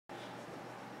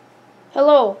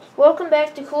Hello, welcome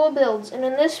back to Cool Builds, and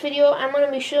in this video I'm going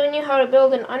to be showing you how to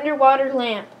build an underwater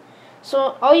lamp.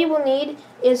 So all you will need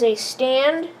is a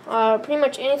stand, pretty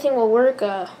much anything will work,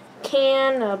 a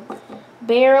can, a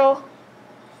barrel,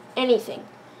 anything.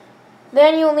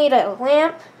 Then you'll need a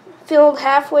lamp filled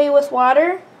halfway with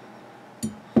water,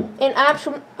 an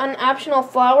optional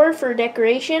flower for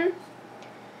decoration,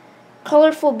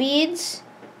 colorful beads,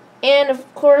 and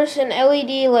of course an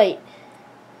LED light.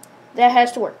 That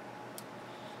has to work.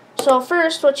 So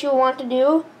first, what you'll want to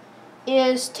do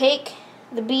is take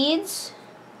the beads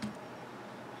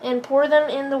and pour them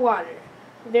in the water.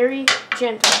 Very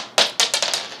gentle.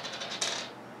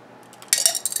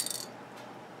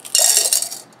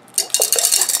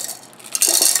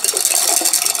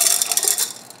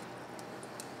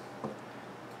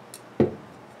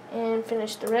 And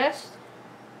finish the rest.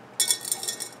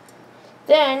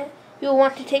 Then, you'll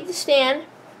want to take the stand,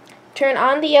 turn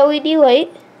on the LED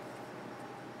light,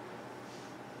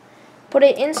 put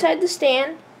it inside the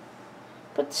stand,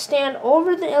 put the stand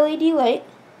over the LED light,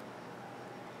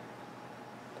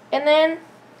 and then,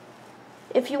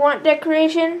 if you want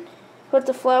decoration, put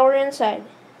the flower inside.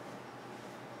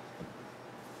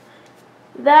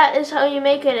 That is how you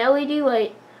make an LED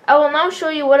light. I will now show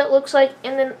you what it looks like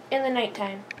in the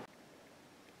nighttime.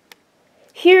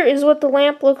 Here is what the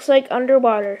lamp looks like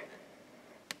underwater.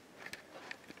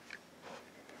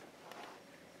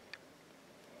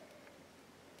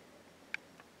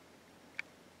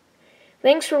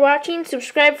 Thanks for watching.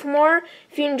 Subscribe for more.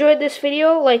 If you enjoyed this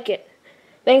video, like it.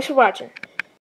 Thanks for watching.